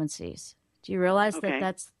frequencies. Do you realize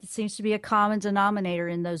that seems to be a common denominator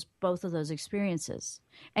in both of those experiences?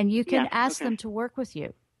 And you can ask them to work with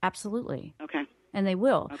you. Absolutely. Okay. And they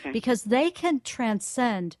will, because they can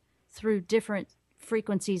transcend through different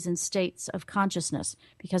frequencies and states of consciousness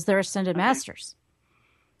because they're ascended masters.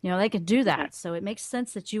 They can do that. So it makes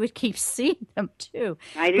sense that you would keep seeing them too.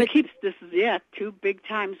 I do keep, this is, two big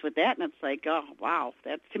times with that. And it's like, oh, wow.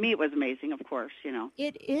 To me, it was amazing, of course,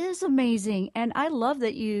 It is amazing. And I love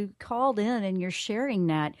that you called in and you're sharing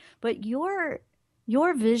that. But your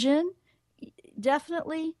vision,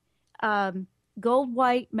 definitely, gold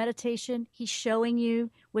white meditation, he's showing you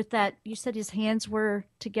with that, you said his hands were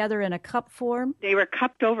together in a cup form? They were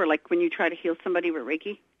cupped over like when you try to heal somebody with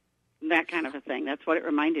Reiki. That kind of a thing. That's what it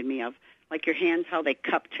reminded me of. Like your hands, how they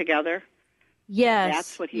cup together. Yes.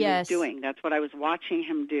 That's what he was doing. That's what I was watching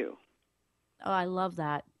him do. Oh, I love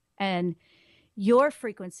that. And your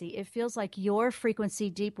frequency, it feels like your frequency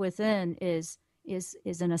deep within is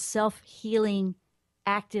in a self-healing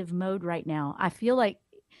active mode right now. I feel like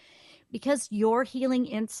because you're healing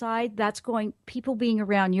inside, people being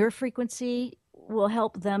around your frequency will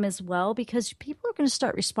help them as well, because people are going to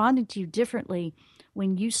start responding to you differently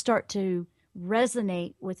when you start to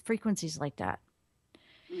resonate with frequencies like that.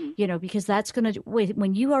 Because that's going to,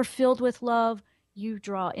 when you are filled with love, you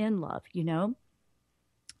draw in love,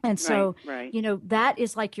 And so, that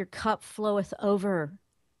is like your cup floweth over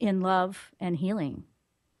in love and healing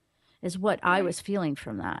is what I was feeling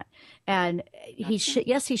from that. And he's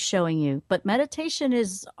showing you, but meditation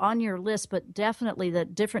is on your list, but definitely the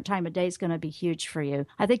different time of day is going to be huge for you.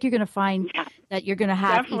 I think you're going to find that you're going to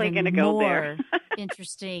have even more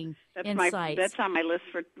interesting insights. That's on my list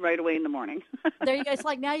for right away in the morning. There you go. It's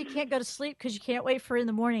like now you can't go to sleep because you can't wait for in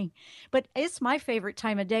the morning. But it's my favorite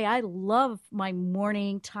time of day. I love my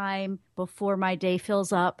morning time before my day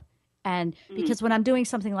fills up. And because when I'm doing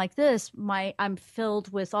something like this, I'm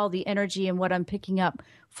filled with all the energy and what I'm picking up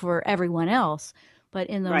for everyone else. But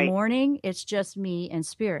in the morning, it's just me and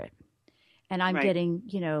spirit. And I'm getting,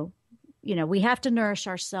 we have to nourish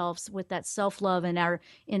ourselves with that self-love and our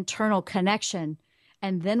internal connection.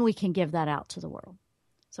 And then we can give that out to the world.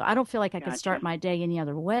 So I don't feel like I could start my day any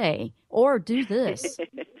other way or do this.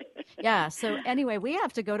 Yeah. So anyway, we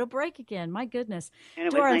have to go to break again. My goodness.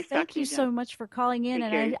 Dora, nice thank you so much for calling in.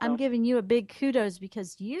 And I'm giving you a big kudos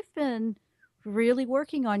because you've been really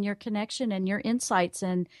working on your connection and your insights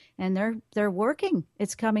and they're working.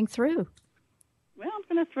 It's coming through. Well, I'm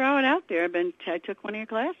going to throw it out there. I took one of your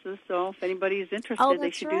classes, so if anybody's interested,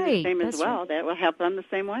 they should do the same as well. That will help them the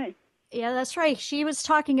same way. Yeah, that's right. She was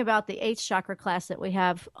talking about the 8th chakra class that we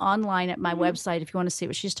have online at my website if you want to see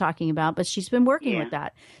what she's talking about. But she's been working with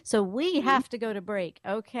that. So we have to go to break.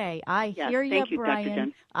 Okay. I hear you,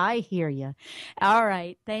 Brian. I hear you. All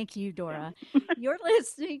right. Thank you, Dora. You're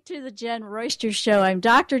listening to the Jenn Royster Show. I'm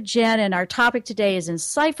Dr. Jenn, and our topic today is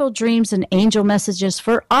Insightful Dreams and Angel Messages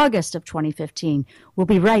for August of 2015. We'll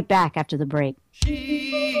be right back after the break.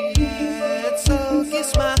 She had sulky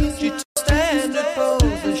smile. She took standard pose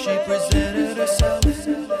as she presented herself.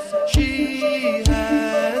 She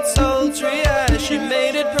had sultry eyes. She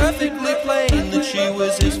made it perfectly plain that she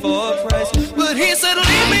was his for a price. But he said,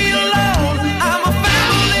 leave me alone. I'm a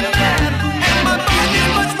family man, and my bark is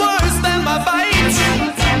much worse than my bite.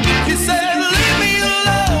 He said, leave me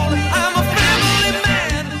alone. I'm a family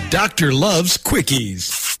man. Doctor loves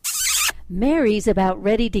quickies. Mary's about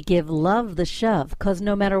ready to give love the shove, 'cause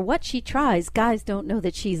no matter what she tries, guys don't know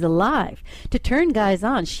that she's alive. To turn guys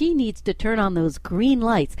on, she needs to turn on those green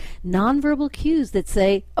lights, nonverbal cues that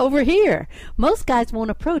say, over here. Most guys won't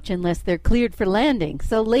approach unless they're cleared for landing.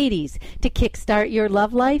 So ladies, to kickstart your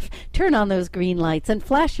love life, turn on those green lights and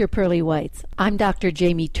flash your pearly whites. I'm Dr.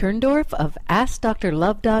 Jamie Turndorf of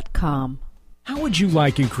AskDrLove.com. How would you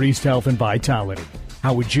like increased health and vitality?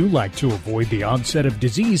 How would you like to avoid the onset of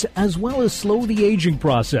disease as well as slow the aging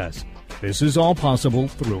process? This is all possible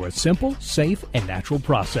through a simple, safe, and natural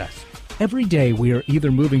process. Every day we are either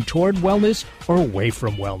moving toward wellness or away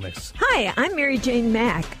from wellness. Hi, I'm Mary Jane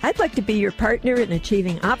Mack. I'd like to be your partner in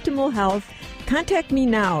achieving optimal health. Contact me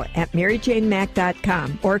now at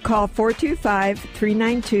maryjanemack.com or call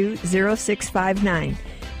 425-392-0659.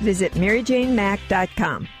 Visit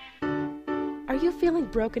maryjanemack.com. Are you feeling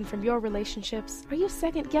broken from your relationships? Are you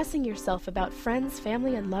second-guessing yourself about friends,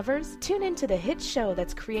 family, and lovers? Tune in to the hit show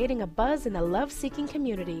that's creating a buzz in the love-seeking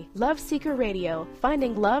community. Love Seeker Radio,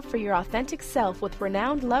 finding love for your authentic self with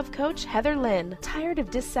renowned love coach Heather Lynn. Tired of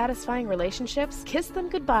dissatisfying relationships? Kiss them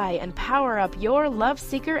goodbye and power up your love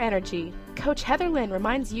seeker energy. Coach Heather Lynn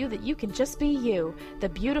reminds you that you can just be you, the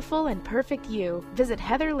beautiful and perfect you. Visit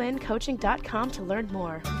heatherlynncoaching.com to learn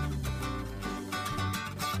more.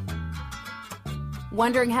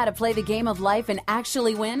 Wondering how to play the game of life and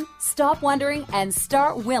actually win? Stop wondering and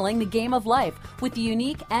start willing the game of life with the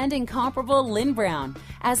unique and incomparable Lynn Brown.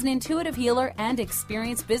 As an intuitive healer and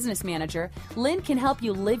experienced business manager, Lynn can help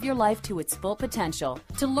you live your life to its full potential.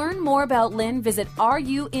 To learn more about Lynn, visit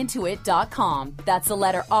ruintuit.com. That's the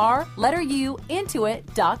letter R, letter U,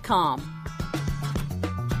 intuit.com.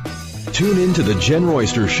 Tune in to the Jenn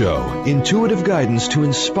Royster Show, intuitive guidance to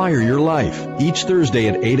inspire your life, each Thursday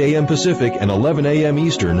at 8 a.m. Pacific and 11 a.m.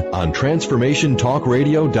 Eastern on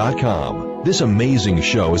TransformationTalkRadio.com. This amazing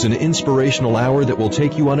show is an inspirational hour that will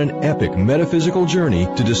take you on an epic metaphysical journey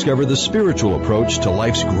to discover the spiritual approach to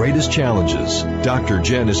life's greatest challenges. Dr.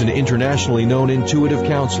 Jenn is an internationally known intuitive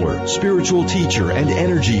counselor, spiritual teacher, and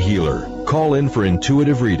energy healer. Call in for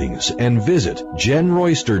intuitive readings and visit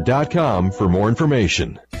JennRoyster.com for more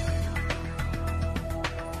information.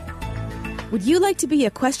 Would you like to be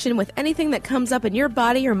a question with anything that comes up in your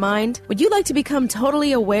body or mind? Would you like to become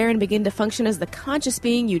totally aware and begin to function as the conscious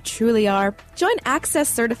being you truly are? Join Access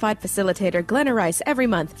Certified Facilitator Glenna Rice every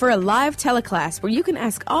month for a live teleclass where you can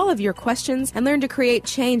ask all of your questions and learn to create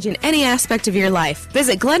change in any aspect of your life.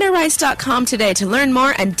 Visit GlennaRice.com today to learn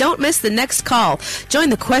more and don't miss the next call. Join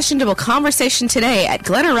the questionable conversation today at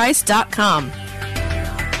GlennaRice.com.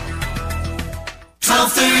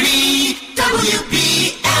 1230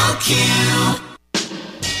 WPLQ.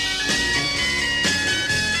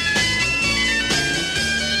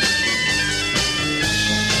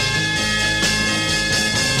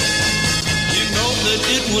 That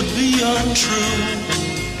it would be untrue.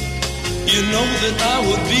 You know that I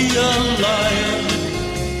would be a liar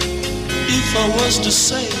if I was to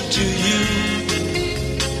say to you,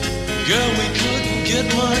 girl, we couldn't get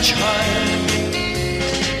much higher.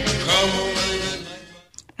 Come on.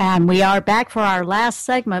 And we are back for our last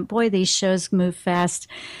segment. Boy, these shows move fast.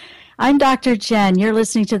 I'm Dr. Jenn. You're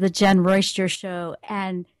listening to the Jenn Royster Show.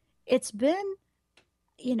 And it's been,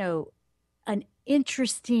 an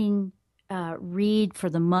interesting read for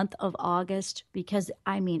the month of August because,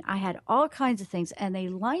 I had all kinds of things and they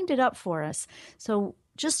lined it up for us. So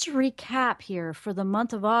just to recap here for the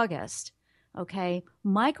month of August, okay,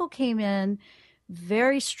 Michael came in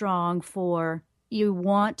very strong for you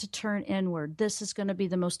want to turn inward. This is going to be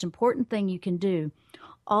the most important thing you can do.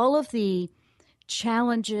 All of the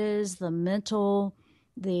challenges, the mental,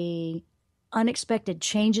 the unexpected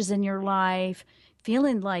changes in your life,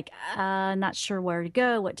 feeling like not sure where to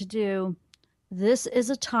go, what to do. This is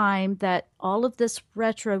a time that all of this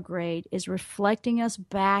retrograde is reflecting us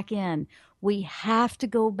back in. We have to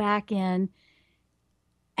go back in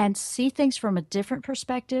and see things from a different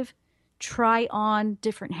perspective, try on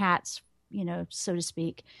different hats, so to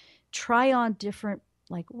speak. Try on different,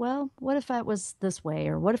 what if I was this way?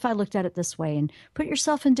 Or what if I looked at it this way? And put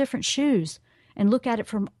yourself in different shoes and look at it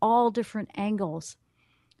from all different angles.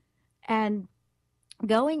 And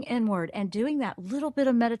going inward and doing that little bit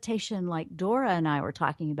of meditation like Dora and I were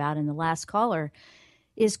talking about in the last caller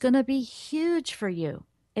is going to be huge for you.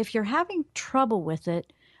 If you're having trouble with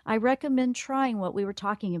it, I recommend trying what we were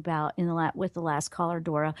talking about with the last caller,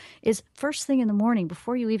 Dora, is first thing in the morning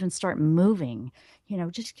before you even start moving,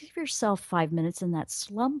 just give yourself 5 minutes in that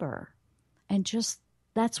slumber. And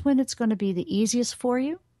that's when it's going to be the easiest for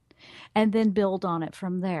you. And then build on it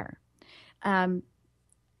from there.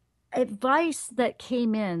 Advice that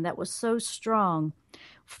came in that was so strong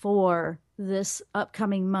for this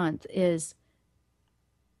upcoming month is,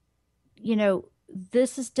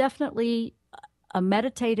 this is definitely a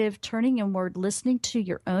meditative turning inward, listening to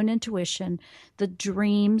your own intuition, the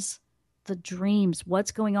dreams,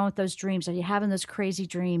 what's going on with those dreams? Are you having those crazy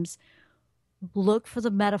dreams? Look for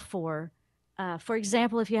the metaphor. For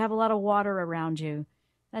example, if you have a lot of water around you,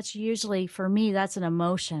 that's usually, for me, that's an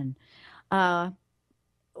emotion.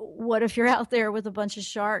 What if you're out there with a bunch of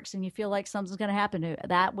sharks and you feel like something's going to happen to you?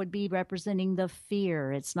 That would be representing the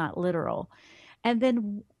fear. It's not literal. And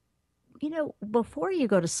then, before you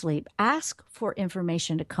go to sleep, ask for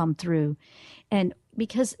information to come through. And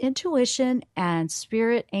because intuition and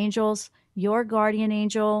spirit angels, your guardian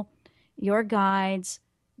angel, your guides,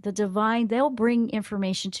 the divine, they'll bring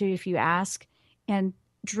information to you if you ask. And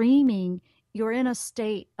dreaming, you're in a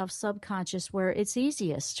state of subconscious where it's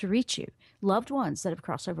easiest to reach you. Loved ones that have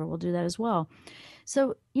crossed over will do that as well.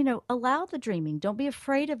 So, allow the dreaming. Don't be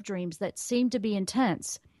afraid of dreams that seem to be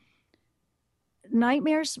intense.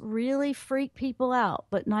 Nightmares really freak people out,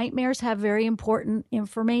 but nightmares have very important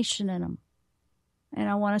information in them. And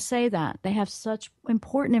I want to say that. They have such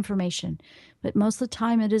important information, but most of the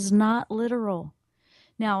time it is not literal.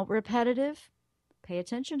 Now, repetitive, pay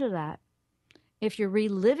attention to that. If you're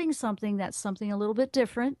reliving something that's something a little bit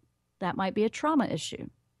different, that might be a trauma issue.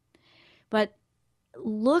 But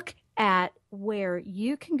look at where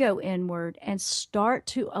you can go inward and start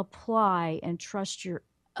to apply and trust your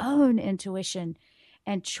own intuition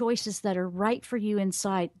and choices that are right for you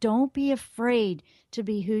inside. Don't be afraid to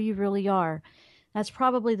be who you really are. That's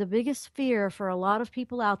probably the biggest fear for a lot of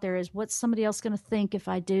people out there is what's somebody else going to think if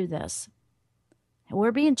I do this? And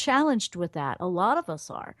we're being challenged with that. A lot of us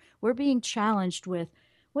are. We're being challenged with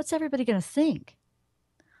what's everybody going to think?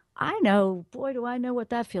 I know, boy, do I know what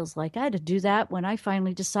that feels like. I had to do that when I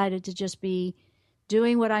finally decided to just be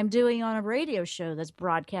doing what I'm doing on a radio show that's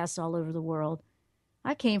broadcast all over the world.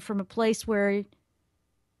 I came from a place where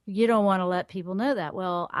you don't want to let people know that.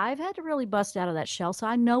 Well, I've had to really bust out of that shell, so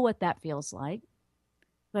I know what that feels like.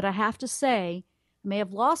 But I have to say, I may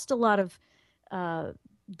have lost a lot of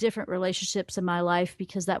different relationships in my life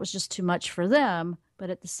because that was just too much for them. But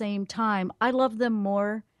at the same time, I love them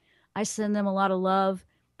more. I send them a lot of love,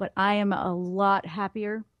 but I am a lot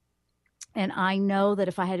happier. And I know that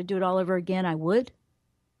if I had to do it all over again, I would.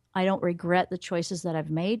 I don't regret the choices that I've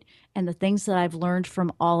made and the things that I've learned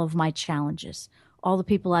from all of my challenges, all the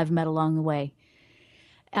people I've met along the way.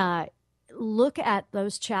 Look at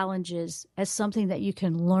those challenges as something that you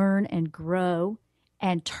can learn and grow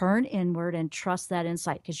and turn inward and trust that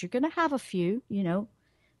insight, because you're going to have a few,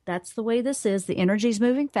 that's the way this is. The energy's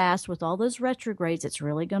moving fast with all those retrogrades. It's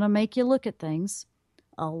really going to make you look at things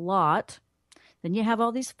a lot. Then you have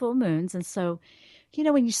all these full moons. And so,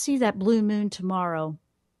 when you see that blue moon tomorrow,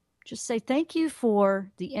 just say, thank you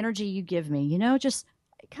for the energy you give me. Just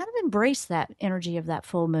kind of embrace that energy of that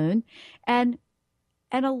full moon and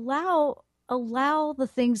allow the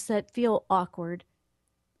things that feel awkward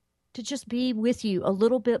to just be with you a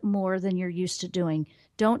little bit more than you're used to doing.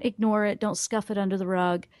 Don't ignore it. Don't scuff it under the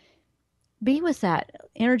rug. Be with that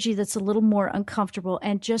energy that's a little more uncomfortable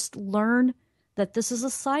and just learn that this is a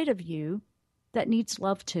side of you that needs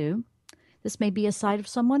love too. This may be a side of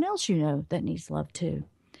someone else that needs love too.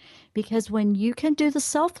 Because when you can do the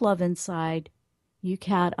self-love inside, you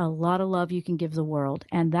got a lot of love you can give the world.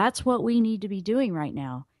 And that's what we need to be doing right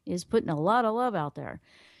now, is putting a lot of love out there.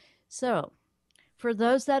 So for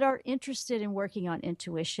those that are interested in working on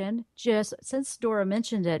intuition, just since Dora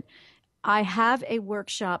mentioned it, I have a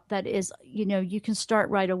workshop that is, you can start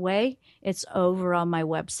right away. It's over on my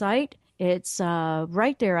website. It's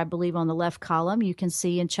right there, I believe, on the left column. You can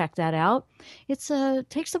see and check that out. It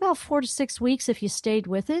takes about 4 to 6 weeks if you stayed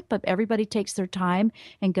with it, but everybody takes their time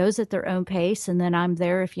and goes at their own pace. And then I'm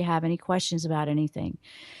there if you have any questions about anything.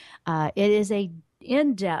 It is a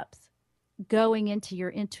in-depth going into your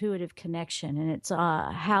intuitive connection, and it's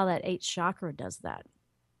how that 8th chakra does that.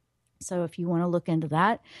 So if you want to look into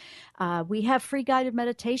that, we have free guided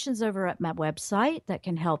meditations over at my website that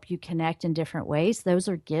can help you connect in different ways. Those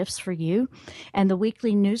are gifts for you. And the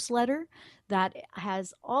weekly newsletter that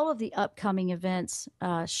has all of the upcoming events,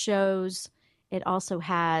 shows. It also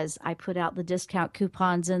has, I put out the discount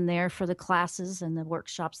coupons in there for the classes and the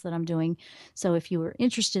workshops that I'm doing. So if you were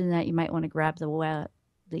interested in that, you might want to grab the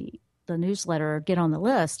newsletter or get on the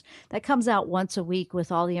list. That comes out once a week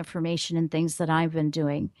with all the information and things that I've been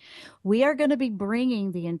doing. We are going to be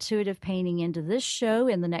bringing the intuitive painting into this show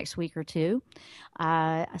in the next week or two.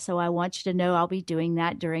 So I want you to know I'll be doing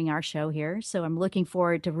that during our show here. So I'm looking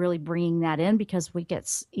forward to really bringing that in because we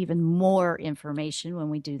get even more information when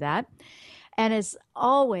we do that. And as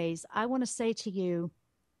always, I want to say to you,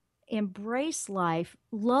 embrace life,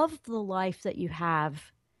 love the life that you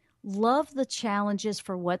have. Love the challenges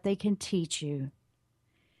for what they can teach you.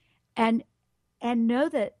 And know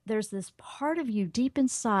that there's this part of you deep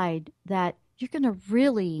inside that you're going to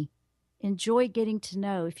really enjoy getting to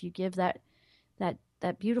know if you give that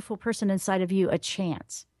beautiful person inside of you a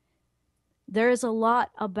chance. There is a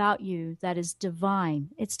lot about you that is divine.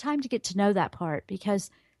 It's time to get to know that part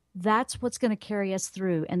because that's what's going to carry us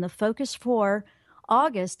through. And the focus for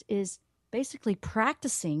August is basically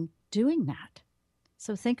practicing doing that.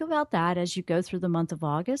 So think about that as you go through the month of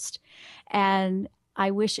August. And I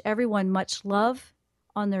wish everyone much love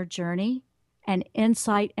on their journey and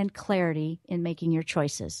insight and clarity in making your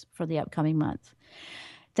choices for the upcoming month.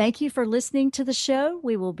 Thank you for listening to the show.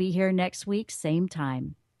 We will be here next week, same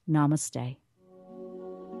time. Namaste.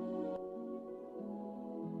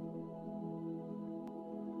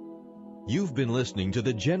 You've been listening to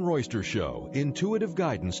The Jenn Royster Show, intuitive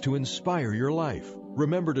guidance to inspire your life.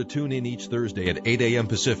 Remember to tune in each Thursday at 8 a.m.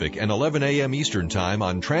 Pacific and 11 a.m. Eastern Time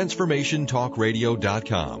on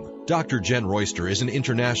TransformationTalkRadio.com. Dr. Jenn Royster is an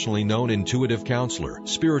internationally known intuitive counselor,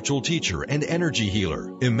 spiritual teacher, and energy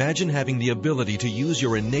healer. Imagine having the ability to use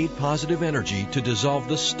your innate positive energy to dissolve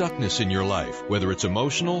the stuckness in your life, whether it's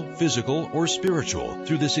emotional, physical, or spiritual,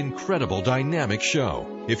 through this incredible dynamic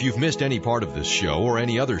show. If you've missed any part of this show or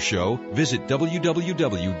any other show, visit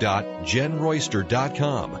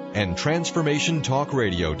www.jenroyster.com and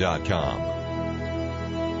TransformationTalkRadio.com.